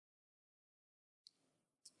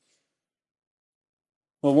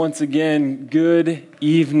Well, once again, good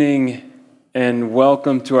evening and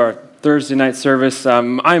welcome to our Thursday night service.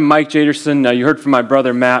 I'm Mike Jaderson. You heard from my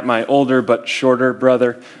brother Matt, my older but shorter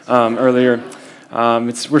brother earlier.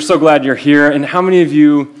 We're so glad you're here. And how many of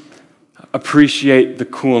you appreciate the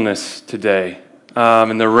coolness today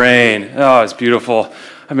and the rain? Oh, it's beautiful.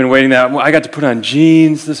 I've been waiting that. I got to put on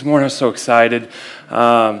jeans this morning. I was so excited.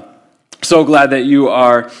 So glad that you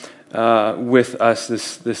are with us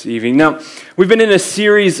this evening. Now, we've been in a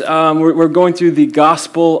series, we're going through the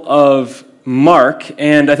Gospel of Mark,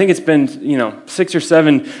 and I think it's been, 6 or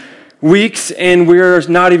 7 weeks, and we're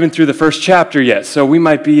not even through the first chapter yet, so we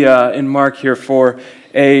might be in Mark here for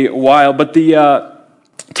a while. But the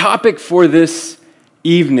topic for this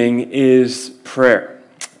evening is prayer.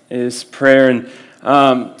 And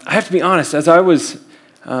I have to be honest, as I was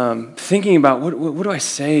thinking about what do I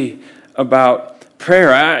say about prayer,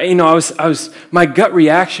 my gut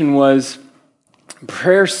reaction was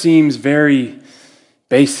prayer seems very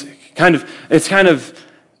basic. It's kind of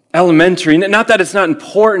elementary. Not that it's not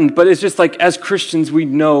important, but it's just like as Christians we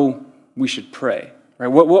know we should pray. Right?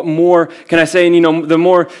 What more can I say? And the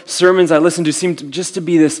more sermons I listen to seem just to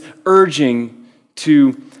be this urging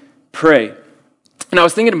to pray. And I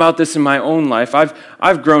was thinking about this in my own life.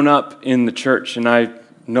 I've grown up in the church, and I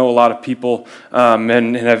know a lot of people,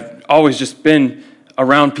 and have always just been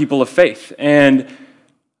around people of faith. And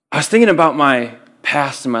I was thinking about my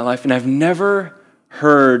past in my life, and I've never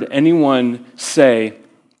heard anyone say,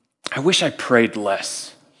 I wish I prayed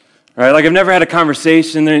less. Right? Like I've never had a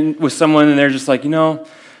conversation with someone and they're just like,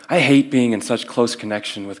 I hate being in such close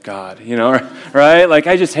connection with God, right? Like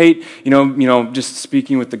I just hate, just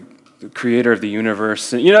speaking with the creator of the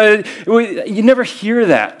universe. You never hear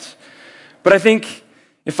that. But I think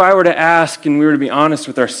if I were to ask and we were to be honest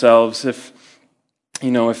with ourselves, if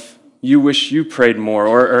you wish you prayed more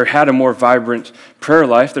or had a more vibrant prayer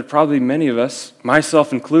life, there'd probably many of us,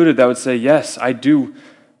 myself included, that would say, yes, I do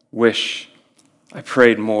wish I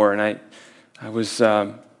prayed more and I was,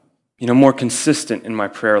 more consistent in my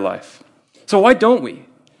prayer life. So why don't we?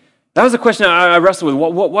 That was a question I wrestled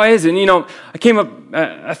with. Why is it?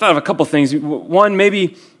 I thought of a couple things. One,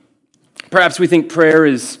 perhaps we think prayer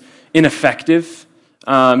is ineffective.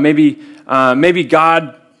 Maybe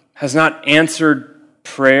God has not answered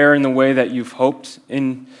prayer in the way that you've hoped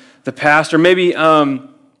in the past, or maybe prayer,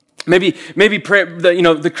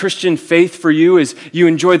 the Christian faith for you is you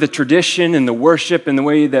enjoy the tradition and the worship and the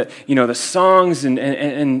way that the songs and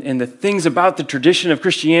the things about the tradition of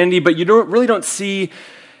Christianity, but you don't see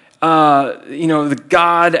the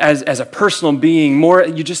God as a personal being. More,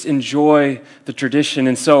 you just enjoy the tradition,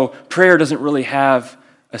 and so prayer doesn't really have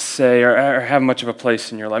a say or have much of a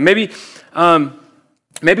place in your life. Maybe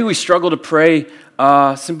we struggle to pray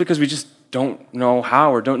simply because we just don't know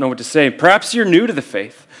how or don't know what to say. Perhaps you're new to the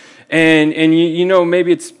faith, and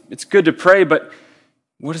maybe it's good to pray, but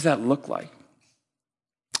what does that look like?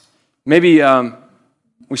 Maybe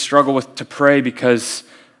we struggle to pray because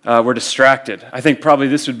we're distracted. I think probably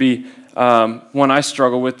this would be one I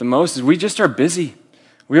struggle with the most, is we just are busy.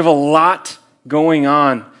 We have a lot going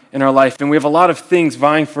on in our life, and we have a lot of things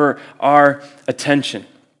vying for our attention.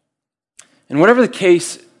 And whatever the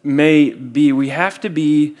case may be, we have to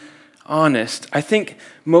be honest. I think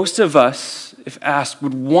most of us, if asked,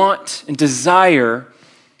 would want and desire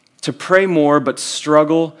to pray more, but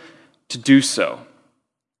struggle to do so.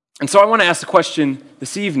 And so I want to ask the question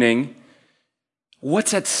this evening,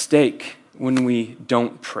 what's at stake when we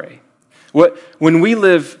don't pray? When we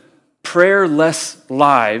live prayerless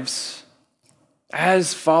lives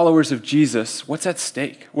as followers of Jesus, what's at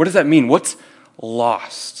stake? What does that mean? What's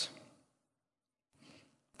lost?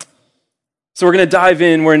 So we're going to dive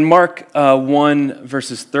in. We're in Mark 1,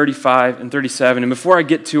 verses 35 and 37. And before I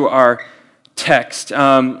get to our text,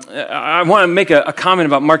 I want to make a comment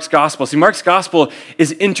about Mark's gospel. See, Mark's gospel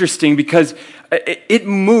is interesting because it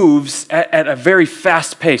moves at a very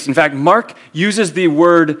fast pace. In fact, Mark uses the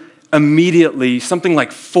word immediately something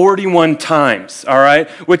like 41 times, all right?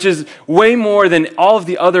 Which is way more than all of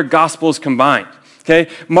the other gospels combined, okay?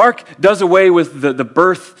 Mark does away with the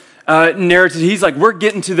birth narrative. He's like, we're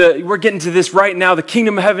getting to this right now. The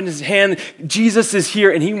kingdom of heaven is at hand. Jesus is here,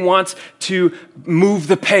 and he wants to move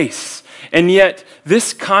the pace. And yet,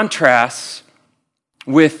 this contrasts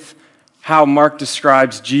with how Mark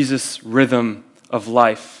describes Jesus' rhythm of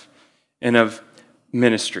life and of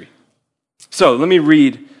ministry. So, let me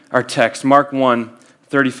read our text, Mark 1,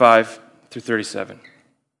 35 through 37.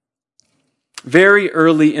 Very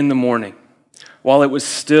early in the morning, while it was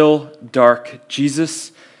still dark,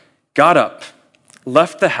 Jesus got up,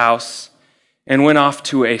 left the house, and went off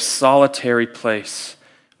to a solitary place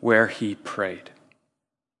where he prayed.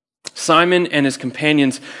 Simon and his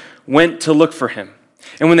companions went to look for him.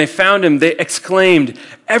 And when they found him, they exclaimed,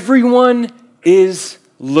 "Everyone is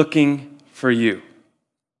looking for you."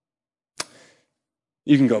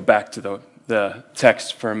 You can go back to the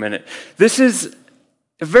text for a minute. This is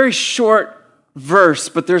a very short verse,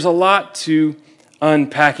 but there's a lot to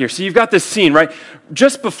unpack here. So you've got this scene, right?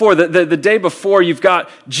 Just before, the day before, you've got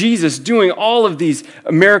Jesus doing all of these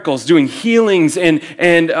miracles, doing healings and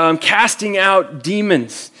casting out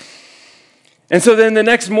demons. And so then the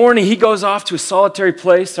next morning, he goes off to a solitary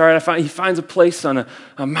place. All right, he finds a place on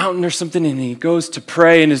a mountain or something, and he goes to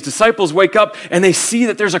pray. And his disciples wake up, and they see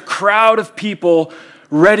that there's a crowd of people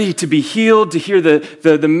ready to be healed, to hear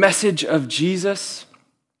the message of Jesus,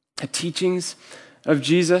 the teachings of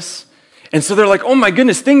Jesus. And so they're like, "Oh my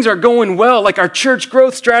goodness, things are going well. Like our church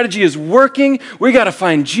growth strategy is working. We got to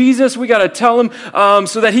find Jesus. We got to tell him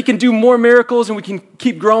so that he can do more miracles, and we can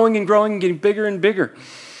keep growing and growing and getting bigger and bigger."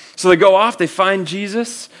 So they go off, they find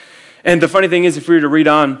Jesus. And the funny thing is, if we were to read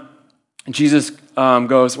on, Jesus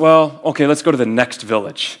goes, "Well, okay, let's go to the next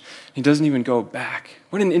village." He doesn't even go back.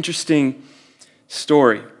 What an interesting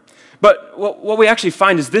story. But what we actually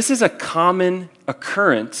find is this is a common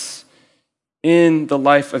occurrence in the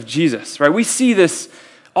life of Jesus, right? We see this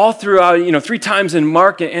all throughout, 3 times in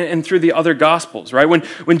Mark and through the other Gospels, right?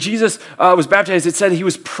 When Jesus was baptized, it said he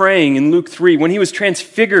was praying in Luke 3. When he was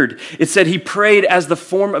transfigured, it said he prayed as the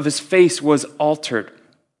form of his face was altered.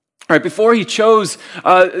 All right, before he chose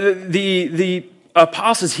the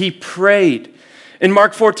apostles, he prayed. In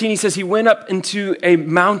Mark 14, he says he went up into a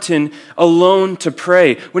mountain alone to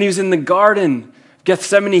pray. When he was in the garden,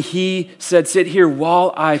 Gethsemane, he said, "Sit here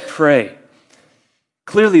while I pray."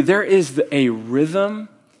 Clearly, there is a rhythm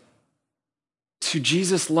to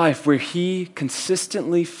Jesus' life where he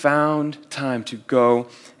consistently found time to go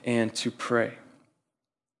and to pray.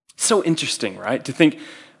 So interesting, right? To think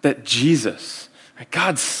that Jesus,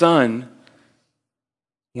 God's Son,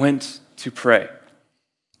 went to pray.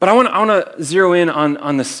 But I want to zero in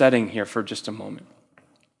on the setting here for just a moment.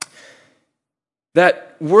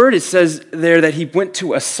 That word, it says there that he went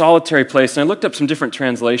to a solitary place. And I looked up some different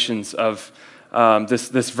translations of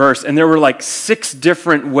this verse, and there were like 6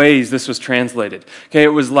 different ways this was translated. Okay, it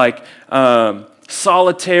was like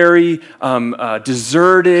solitary,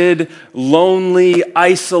 deserted, lonely,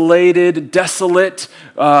 isolated, desolate,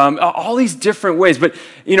 all these different ways. But,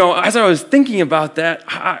 as I was thinking about that,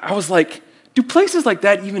 I was like, do places like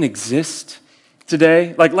that even exist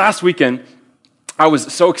today? Like last weekend, I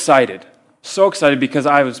was so excited because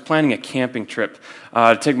I was planning a camping trip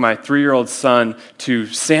to take my 3-year-old son to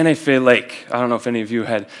Santa Fe Lake. I don't know if any of you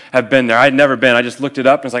have been there. I'd never been. I just looked it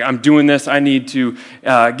up and was like, I'm doing this. I need to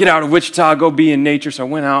get out of Wichita, go be in nature. So I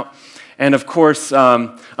went out. And of course,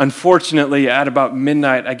 unfortunately, at about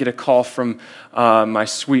midnight, I get a call from my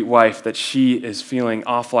sweet wife that she is feeling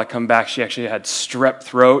awful. I come back, she actually had strep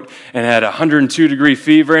throat and had 102-degree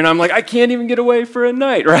fever. And I'm like, I can't even get away for a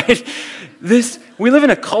night, right? We live in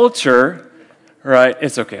a culture. Right,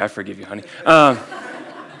 it's okay. I forgive you, honey.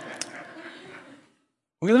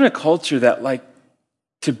 We live in a culture that,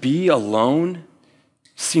 to be alone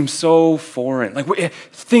seems so foreign.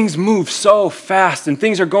 Things move so fast and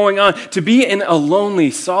things are going on. To be in a lonely,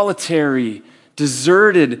 solitary,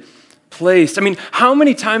 deserted place. I mean, how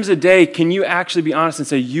many times a day can you actually be honest and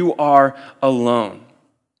say you are alone?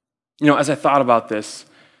 As I thought about this,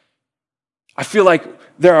 I feel like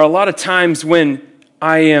there are a lot of times when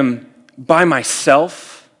I am by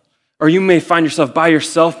myself, or you may find yourself by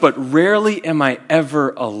yourself, but rarely am I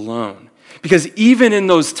ever alone. Because even in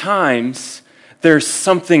those times, there's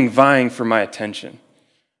something vying for my attention,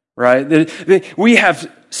 right? We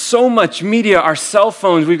have so much media, our cell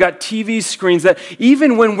phones, we've got TV screens, that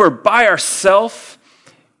even when we're by ourselves,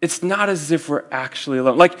 it's not as if we're actually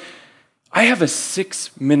alone. I have a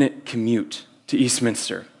 6-minute commute to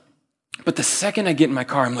Eastminster. But the second I get in my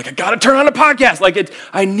car, I'm like, I got to turn on a podcast.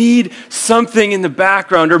 I need something in the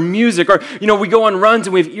background or music. Or, we go on runs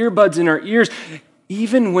and we have earbuds in our ears.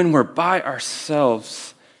 Even when we're by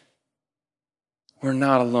ourselves, we're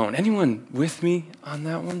not alone. Anyone with me on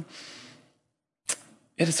that one?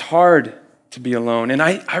 It is hard to be alone. And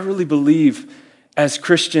I really believe as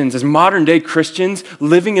Christians, as modern day Christians,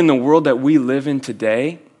 living in the world that we live in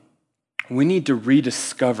today, we need to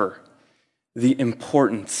rediscover the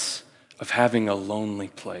importance of having a lonely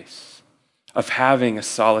place, of having a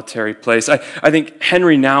solitary place. I think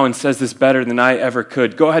Henry Nouwen says this better than I ever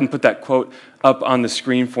could. Go ahead and put that quote up on the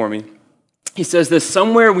screen for me. He says this: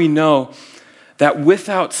 "Somewhere we know that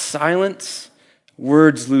without silence,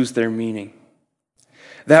 words lose their meaning.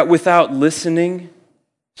 That without listening,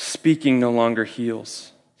 speaking no longer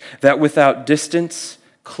heals. That without distance,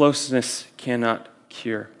 closeness cannot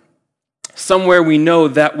cure. Somewhere we know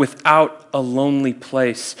that without a lonely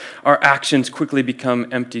place, our actions quickly become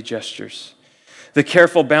empty gestures. The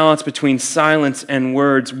careful balance between silence and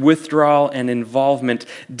words, withdrawal and involvement,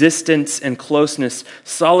 distance and closeness,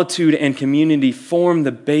 solitude and community form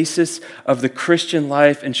the basis of the Christian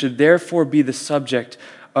life and should therefore be the subject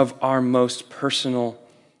of our most personal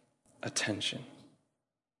attention.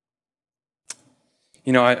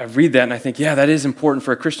 I read that and I think, yeah, that is important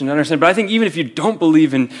for a Christian to understand. But I think even if you don't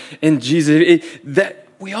believe in Jesus, that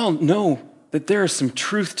we all know that there is some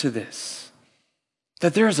truth to this,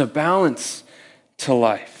 that there is a balance to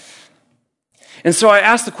life. And so I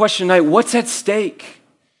ask the question tonight, what's at stake?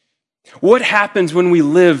 What happens when we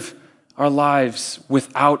live our lives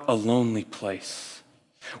without a lonely place?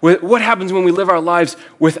 What happens when we live our lives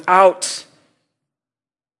without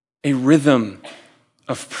a rhythm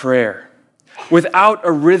of prayer? Without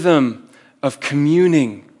a rhythm of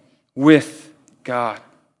communing with God?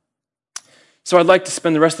 So I'd like to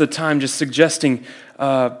spend the rest of the time just suggesting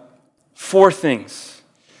four things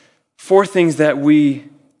that we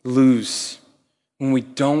lose when we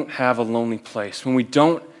don't have a lonely place, when we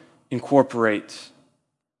don't incorporate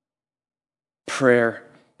prayer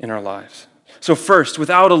in our lives. So first,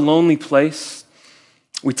 without a lonely place,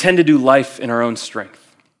 we tend to do life in our own strength.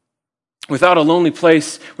 Without a lonely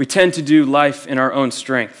place, we tend to do life in our own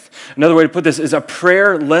strength. Another way to put this is a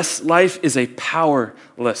prayerless life is a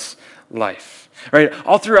powerless life. Right?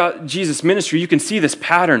 All throughout Jesus' ministry, you can see this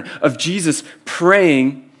pattern of Jesus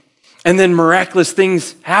praying and then miraculous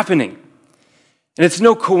things happening. And it's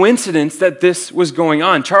no coincidence that this was going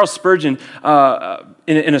on. Charles Spurgeon,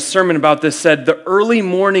 in a sermon about this, said, "The early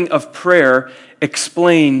morning of prayer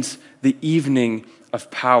explains the evening of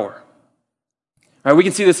power." Right, we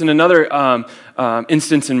can see this in another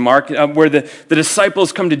instance in Mark where the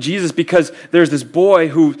disciples come to Jesus because there's this boy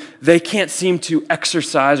who they can't seem to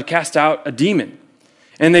exorcise or cast out a demon.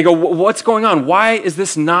 And they go, "What's going on? Why is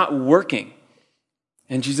this not working?"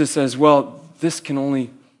 And Jesus says, "Well, this can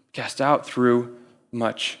only cast out through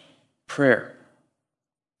much prayer."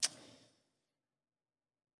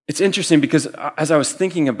 It's interesting because as I was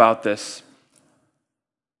thinking about this,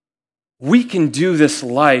 we can do this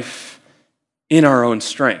life in our own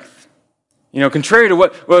strength. Contrary to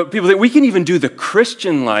what people think, we can even do the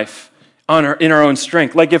Christian life in our own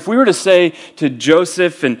strength. Like if we were to say to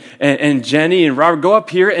Joseph and Jenny and Robert, go up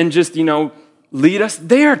here and just, lead us,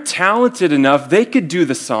 they are talented enough. They could do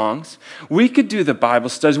the songs. We could do the Bible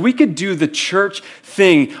studies. We could do the church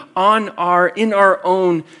thing in our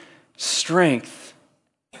own strength.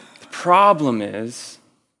 The problem is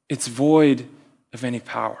it's void of any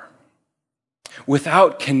power.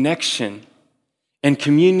 Without connection and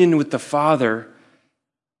communion with the Father,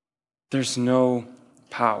 there's no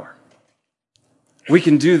power. We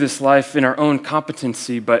can do this life in our own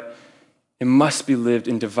competency, but it must be lived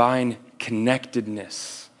in divine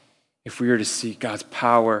connectedness if we are to see God's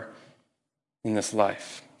power in this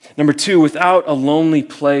life. Number two, without a lonely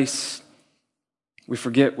place, we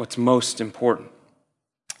forget what's most important.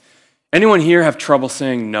 Anyone here have trouble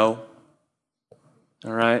saying no?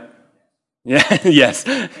 All right. Yeah, yes.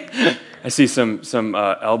 I see some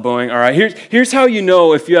elbowing. All right, here's how you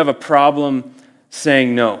know if you have a problem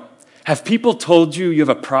saying no. Have people told you you have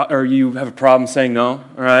a problem saying no?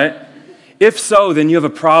 All right. If so, then you have a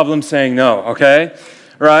problem saying no. Okay,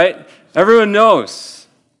 right? Everyone knows.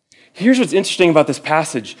 Here's what's interesting about this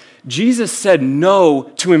passage. Jesus said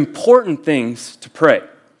no to important things to pray.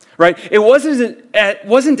 Right? It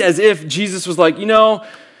wasn't as if Jesus was like,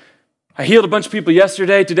 I healed a bunch of people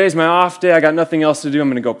yesterday. Today's my off day. I got nothing else to do. I'm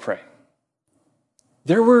going to go pray.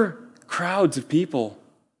 There were crowds of people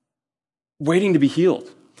waiting to be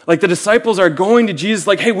healed. Like the disciples are going to Jesus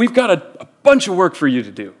like, hey, we've got a bunch of work for you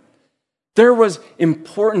to do. There was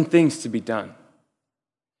important things to be done.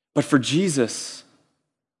 But for Jesus,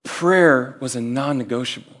 prayer was a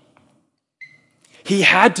non-negotiable. He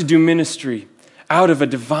had to do ministry out of a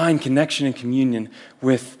divine connection and communion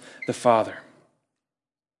with the Father.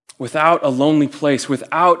 Without a lonely place,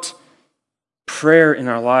 without prayer in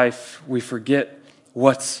our life, we forget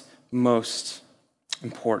what's most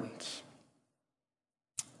important.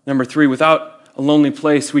 Number three, without a lonely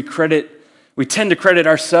place, we tend to credit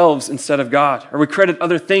ourselves instead of God, or we credit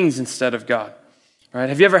other things instead of God. Right?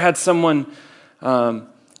 Have you ever had someone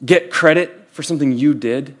get credit for something you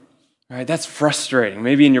did? Right? That's frustrating.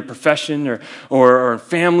 Maybe in your profession or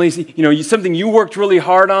families, something you worked really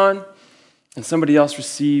hard on, and somebody else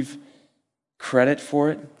receive credit for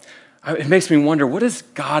it. It makes me wonder, what does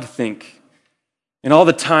God think? And all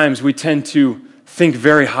the times we tend to think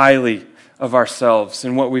very highly of ourselves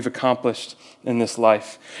and what we've accomplished in this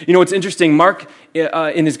life. You know, it's interesting. Mark,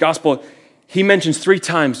 in his gospel, he mentions 3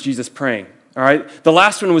 times Jesus praying. All right? The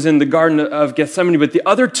last one was in the Garden of Gethsemane, but the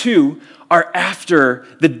other 2 are after,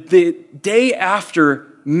 the day after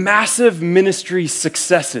massive ministry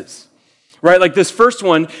successes. Right? Like this first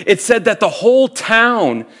one, it said that the whole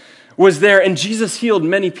town was there and Jesus healed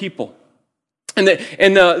many people. And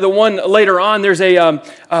the one later on, there's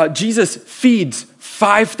Jesus feeds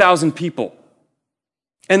 5,000 people.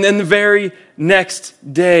 And then the very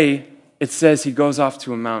next day, it says he goes off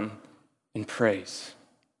to a mountain and prays.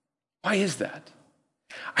 Why is that?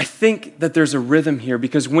 I think that there's a rhythm here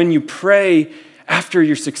because when you pray after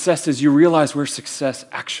your successes, you realize where success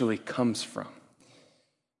actually comes from.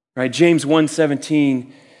 Right? James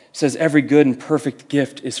 1:17 says, every good and perfect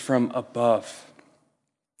gift is from above,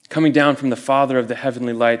 coming down from the Father of the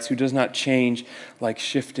heavenly lights, who does not change like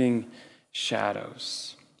shifting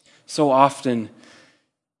shadows. So often,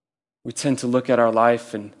 we tend to look at our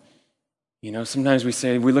life and, you know, sometimes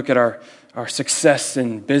we look at our success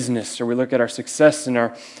in business, or we look at our success in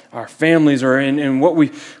our families, or in what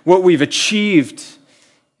we've achieved,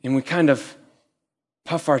 and we kind of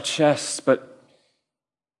puff our chests, but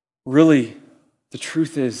really, the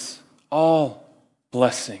truth is, all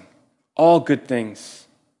blessing, all good things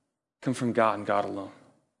come from God and God alone.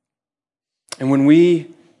 And when we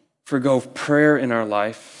forgo prayer in our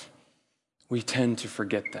life, we tend to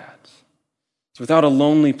forget that. So without a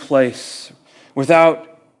lonely place,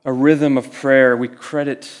 without a rhythm of prayer, we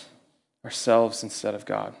credit ourselves instead of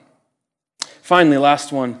God. Finally,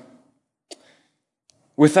 last one.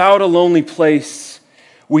 Without a lonely place,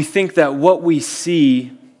 we think that what we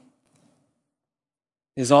see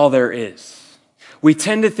is all there is. We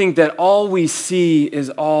tend to think that all we see is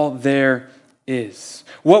all there is.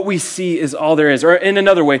 What we see is all there is. Or in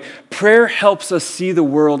another way, prayer helps us see the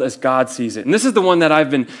world as God sees it. And this is the one that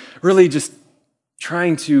I've been really just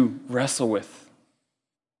trying to wrestle with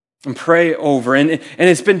and pray over. And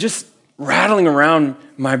it's been just rattling around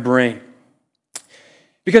my brain.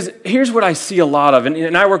 Because here's what I see a lot of,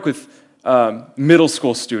 and I work with middle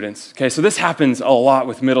school students. Okay, so this happens a lot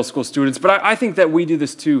with middle school students, but I think that we do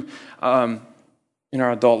this too in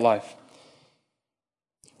our adult life.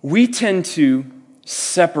 We tend to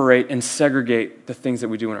separate and segregate the things that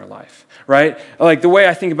we do in our life, right? Like the way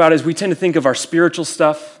I think about it is we tend to think of our spiritual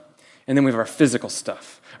stuff, and then we have our physical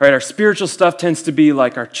stuff. Right, our spiritual stuff tends to be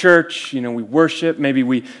like our church, you know, we worship, maybe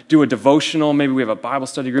we do a devotional, maybe we have a Bible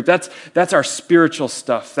study group. That's our spiritual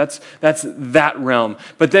stuff. That's that realm.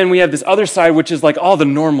 But then we have this other side, which is like all the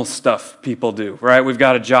normal stuff people do, right? We've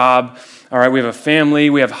got a job, all right, we have a family,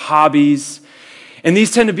 we have hobbies. And these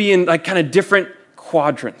tend to be in like kind of different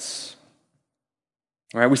quadrants.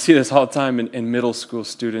 All right, we see this all the time in middle school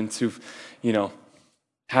students who've, you know,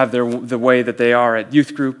 have the way that they are at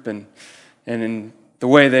youth group and in the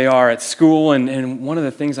way they are at school. And one of the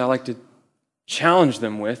things I like to challenge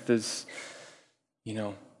them with is, you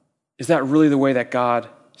know, is that really the way that God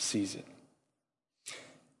sees it?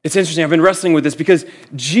 It's interesting. I've been wrestling with this because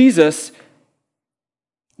Jesus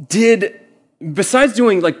did, besides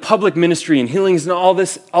doing like public ministry and healings and all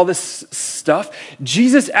this stuff,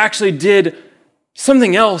 Jesus actually did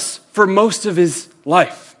something else for most of his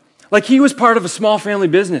life. Like he was part of a small family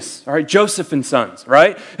business, all right? Joseph and Sons,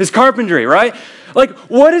 right? His carpentry, right? Like,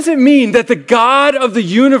 what does it mean that the God of the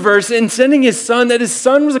universe, in sending his son, that his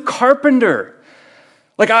son was a carpenter?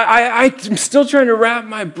 Like, I'm still trying to wrap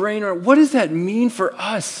my brain around, what does that mean for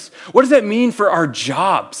us? What does that mean for our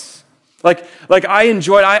jobs? Like I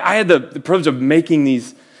had the privilege of making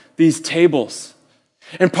these tables.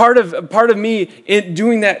 And part of me in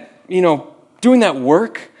doing that, you know, doing that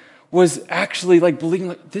work was actually like believing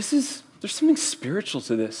like there's something spiritual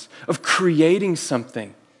to this, of creating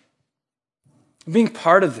something, being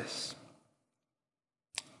part of this.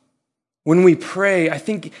 When we pray, I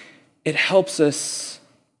think it helps us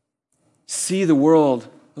see the world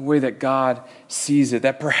the way that God sees it,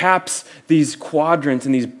 that perhaps these quadrants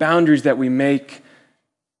and these boundaries that we make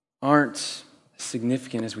aren't as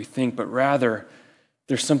significant as we think, but rather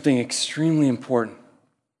there's something extremely important.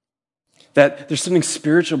 That there's something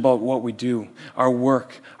spiritual about what we do, our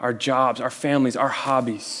work, our jobs, our families, our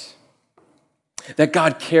hobbies. That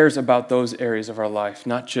God cares about those areas of our life,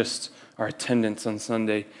 not just our attendance on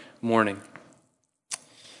Sunday morning.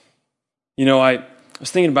 You know, I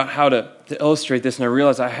was thinking about how to illustrate this, and I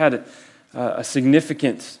realized I had a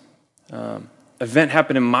significant event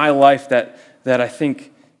happen in my life that I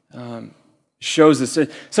think shows this.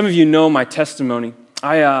 Some of you know my testimony.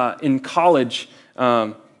 In college,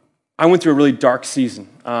 I went through a really dark season.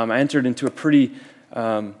 I entered into a pretty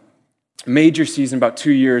major season, about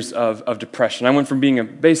 2 years of depression. I went from being a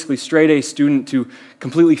basically straight A student to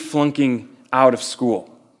completely flunking out of school.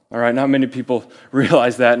 All right, not many people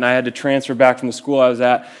realize that, and I had to transfer back from the school I was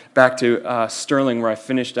at back to Sterling, where I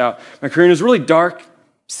finished out my career. And it was a really dark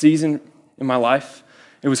season in my life.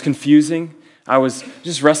 It was confusing. I was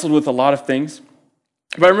just wrestled with a lot of things.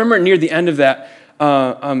 But I remember near the end of that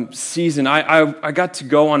season, I got to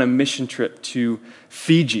go on a mission trip to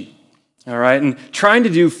Fiji. All right, and trying to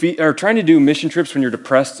do mission trips when you're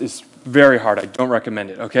depressed is very hard. I don't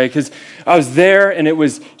recommend it, okay? Because I was there and it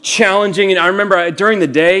was challenging. And I remember during the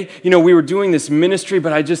day, we were doing this ministry,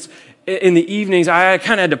 but in the evenings, I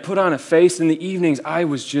kind of had to put on a face. In the evenings, I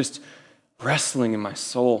was just wrestling in my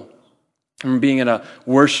soul. I remember being at a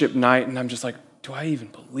worship night and I'm just like, do I even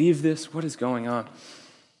believe this? What is going on?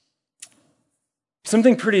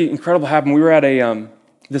 Something pretty incredible happened. We were at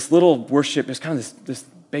this little worship, it's kind of this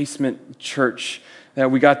basement church that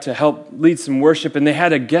we got to help lead some worship, and they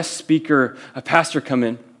had a guest speaker, a pastor, come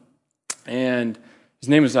in, and his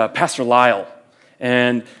name was Pastor Lyle,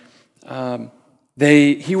 and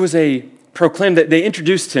he was proclaimed that they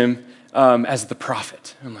introduced him as the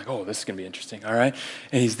prophet. I'm like, oh, this is going to be interesting, all right?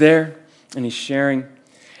 And he's there, and he's sharing,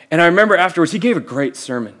 and I remember afterwards, he gave a great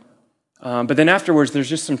sermon, but then afterwards, there's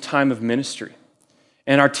just some time of ministry.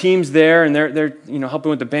 And our team's there, and they're helping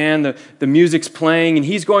with the band. The music's playing, and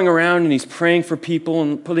he's going around and he's praying for people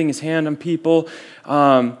and putting his hand on people.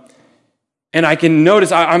 And I can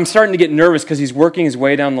notice I'm starting to get nervous because he's working his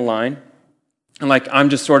way down the line, and I'm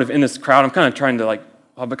just sort of in this crowd. I'm kind of trying to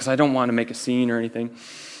because I don't want to make a scene or anything.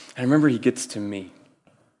 And I remember he gets to me,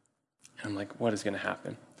 and I'm like, what is going to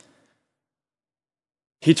happen?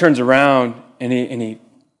 He turns around and he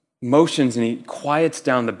motions and he quiets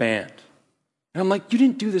down the band. And I'm like, you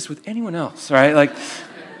didn't do this with anyone else, right?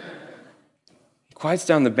 He quiets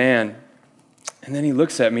down the band, and then he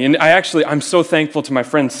looks at me. And I'm so thankful to my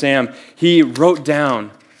friend Sam. He wrote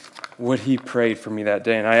down what he prayed for me that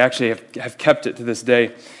day, and I actually have kept it to this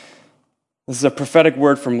day. This is a prophetic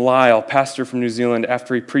word from Lyle, pastor from New Zealand,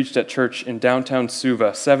 after he preached at church in downtown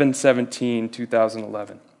Suva,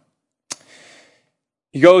 7/17/2011.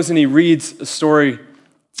 He goes and he reads a story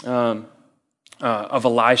of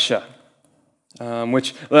Elisha.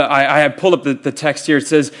 Which I have pulled up the text here. It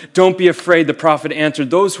says, don't be afraid, the prophet answered.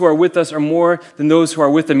 Those who are with us are more than those who are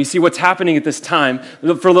with them. You see what's happening at this time,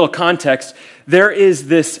 for a little context, there is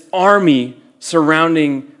this army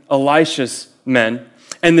surrounding Elisha's men,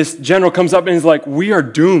 and this general comes up and is like, we are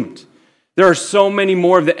doomed. There are so many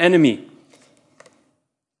more of the enemy.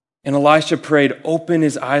 And Elisha prayed, open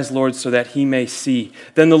his eyes, Lord, so that he may see.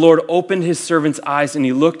 Then the Lord opened his servant's eyes, and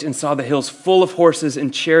he looked and saw the hills full of horses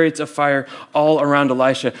and chariots of fire all around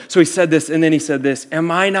Elisha. So he said this, and then he said this,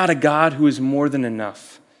 am I not a God who is more than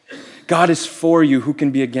enough? God is for you, who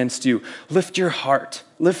can be against you? Lift your heart,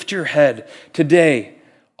 lift your head. Today,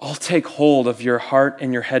 I'll take hold of your heart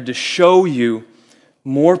and your head to show you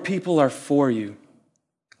more people are for you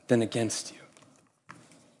than against you.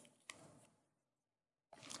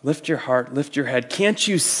 Lift your heart, lift your head. Can't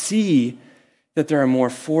you see that there are more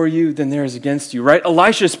for you than there is against you, right?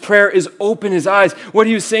 Elisha's prayer is open his eyes. What are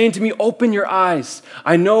you saying to me? Open your eyes.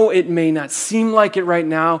 I know it may not seem like it right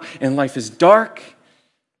now, and life is dark,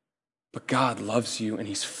 but God loves you and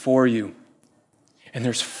he's for you. And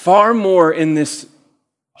there's far more in this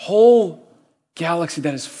whole galaxy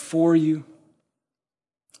that is for you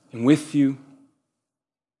and with you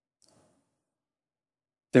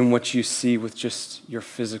than what you see with just your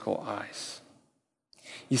physical eyes.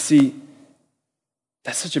 You see,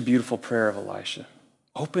 that's such a beautiful prayer of Elisha.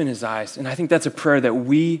 Open his eyes. And I think that's a prayer that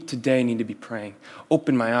we today need to be praying.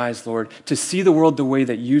 Open my eyes, Lord, to see the world the way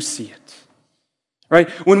that you see it. Right?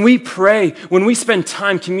 When we pray, when we spend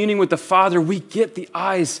time communing with the Father, we get the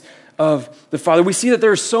eyes of the Father. We see that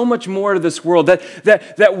there's so much more to this world, our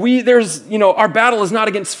battle is not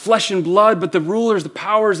against flesh and blood, but the rulers, the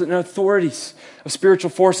powers, and authorities of spiritual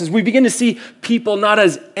forces. We begin to see people not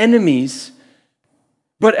as enemies,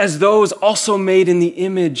 but as those also made in the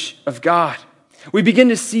image of God. We begin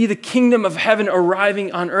to see the kingdom of heaven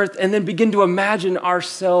arriving on earth and then begin to imagine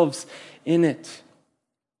ourselves in it.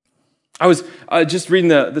 I was just reading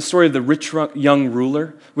the story of the rich young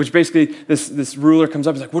ruler, which basically this ruler comes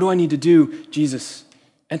up and is like, what do I need to do? Jesus,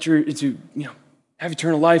 enter into, have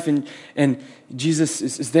eternal life. And Jesus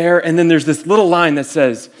is there. And then there's this little line that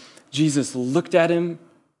says, Jesus looked at him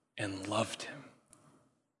and loved him.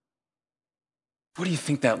 What do you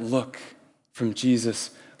think that look from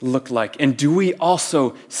Jesus looked like? And do we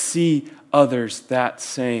also see others that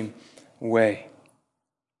same way?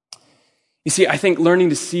 You see, I think learning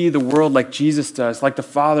to see the world like Jesus does, like the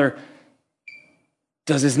Father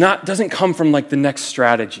doesn't come from like the next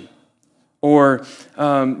strategy or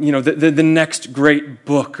the next great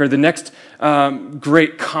book or the next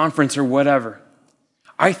great conference or whatever.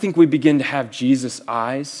 I think we begin to have Jesus'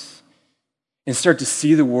 eyes and start to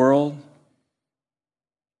see the world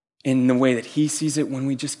in the way that he sees it when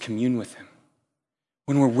we just commune with him,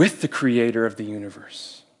 when we're with the creator of the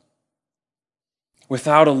universe.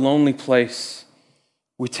 Without a lonely place,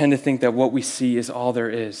 we tend to think that what we see is all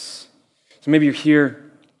there is. So maybe you're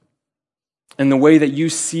here, and the way that you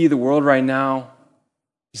see the world right now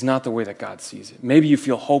is not the way that God sees it. Maybe you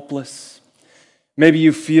feel hopeless. Maybe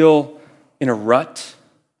you feel in a rut.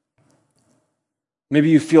 Maybe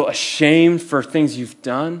you feel ashamed for things you've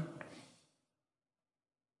done.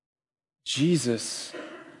 Jesus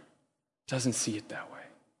doesn't see it that way.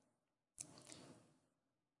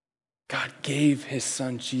 God gave his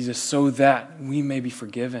son Jesus so that we may be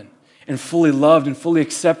forgiven and fully loved and fully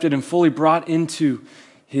accepted and fully brought into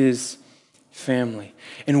his family.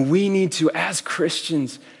 And we need to, as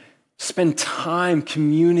Christians, spend time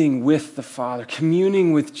communing with the Father,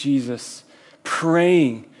 communing with Jesus,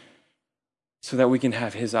 praying so that we can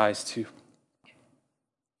have his eyes too.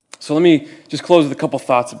 So let me just close with a couple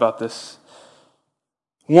thoughts about this.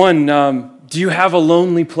 One, do you have a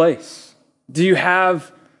lonely place? Do you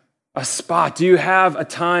have a spot? Do you have a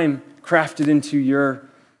time crafted into your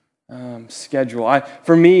schedule?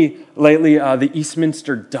 For me, lately, the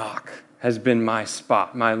Eastminster Dock has been my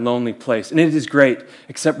spot, my lonely place. And it is great,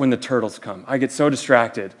 except when the turtles come. I get so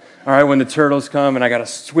distracted. All right, when the turtles come and I got to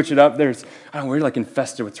switch it up, we're like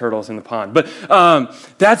infested with turtles in the pond. But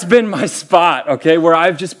that's been my spot, okay, where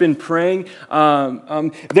I've just been praying.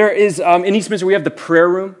 There is, in Eastminster, we have the prayer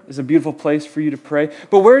room. It's a beautiful place for you to pray.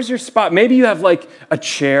 But where's your spot? Maybe you have like a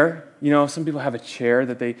chair. Some people have a chair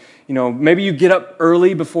that they, maybe you get up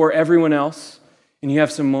early before everyone else and you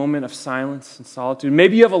have some moment of silence and solitude.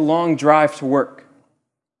 Maybe you have a long drive to work.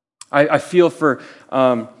 I feel for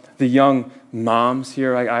the young moms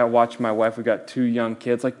here. I watch my wife. We've got 2 young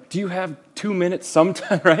kids. Like, do you have 2 minutes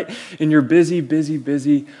sometime, right, in your busy, busy,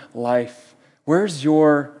 busy life? Where's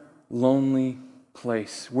your lonely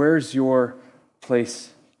place? Where's your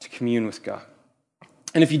place to commune with God?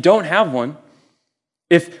 And if you don't have one,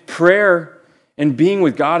 if prayer and being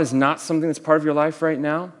with God is not something that's part of your life right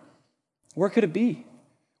now, where could it be?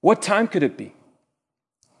 What time could it be?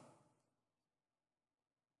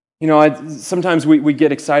 Sometimes we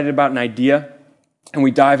get excited about an idea and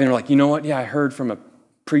we dive in and we're like, you know what? Yeah, I heard from a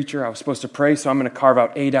preacher I was supposed to pray, so I'm going to carve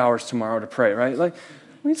out 8 hours tomorrow to pray, right? Like,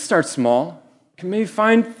 we start small. Can maybe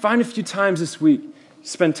find a few times this week,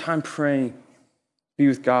 spend time praying, be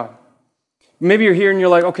with God. Maybe you're here and you're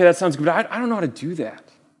like, okay, that sounds good, but I don't know how to do that.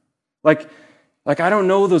 Like I don't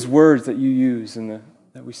know those words that you use and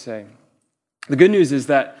that we say. The good news is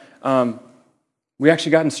that we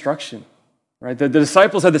actually got instruction, right? The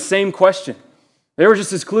disciples had the same question. They were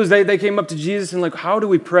just as clueless. They came up to Jesus and like, how do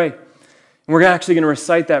we pray? And we're actually going to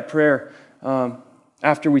recite that prayer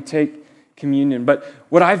after we take communion. But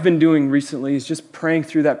what I've been doing recently is just praying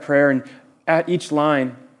through that prayer, and at each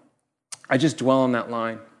line, I just dwell on that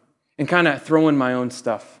line and kind of throw in my own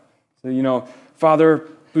stuff. So, Father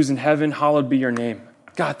who's in heaven, hallowed be your name.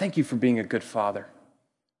 God, thank you for being a good father.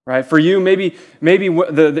 Right? For you, maybe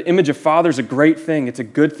the image of Father is a great thing. It's a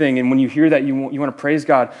good thing. And when you hear that, you want to praise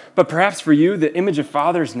God. But perhaps for you, the image of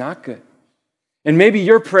Father is not good. And maybe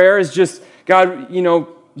your prayer is just, God,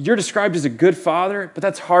 you're described as a good father, but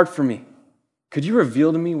that's hard for me. Could you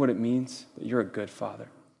reveal to me what it means that you're a good father?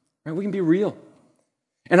 Right? We can be real.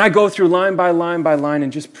 And I go through line by line by line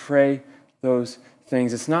and just pray those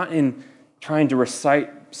things. It's not in trying to recite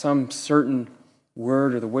some certain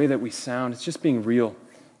word or the way that we sound. It's just being real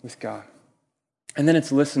with God. And then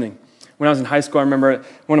it's listening. When I was in high school, I remember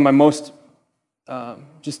one of my most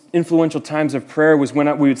just influential times of prayer was when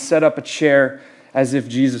we would set up a chair as if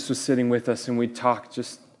Jesus was sitting with us and we'd talk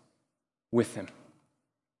just with him.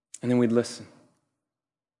 And then we'd listen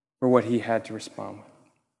for what he had to respond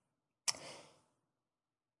with.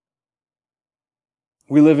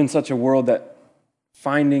 We live in such a world that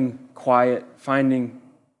finding quiet, finding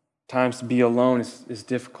times to be alone is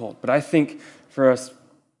difficult. But I think for us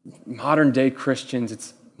modern day Christians,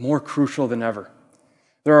 it's more crucial than ever.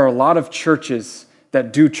 There are a lot of churches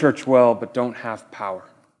that do church well but don't have power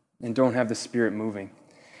and don't have the Spirit moving.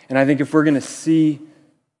 And I think if we're going to see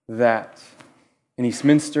that in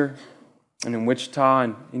Eastminster and in Wichita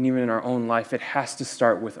and even in our own life, it has to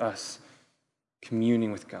start with us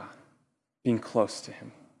communing with God, being close to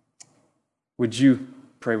him. Would you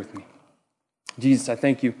pray with me? Jesus, I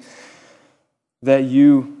thank you that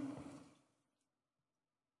you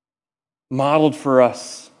modeled for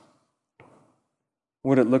us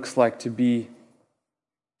what it looks like to be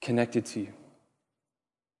connected to you.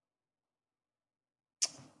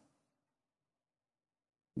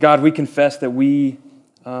 God, we confess that we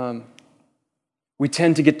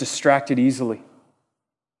tend to get distracted easily.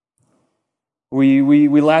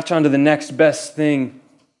 We latch onto the next best thing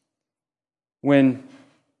when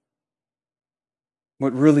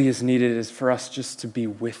what really is needed is for us just to be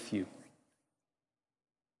with you.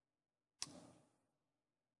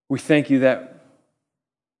 We thank you that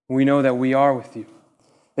we know that we are with you,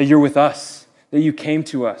 that you're with us, that you came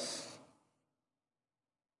to us,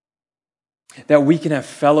 that we can have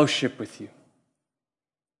fellowship with you.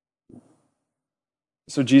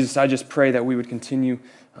 So Jesus, I just pray that we would continue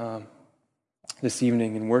this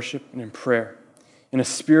evening in worship and in prayer, in a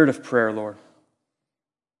spirit of prayer, Lord,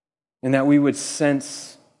 and that we would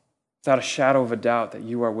sense without a shadow of a doubt that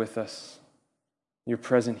you are with us. You're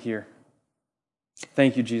present here.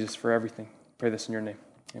 Thank you, Jesus, for everything. I pray this in your name.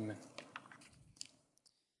 Amen.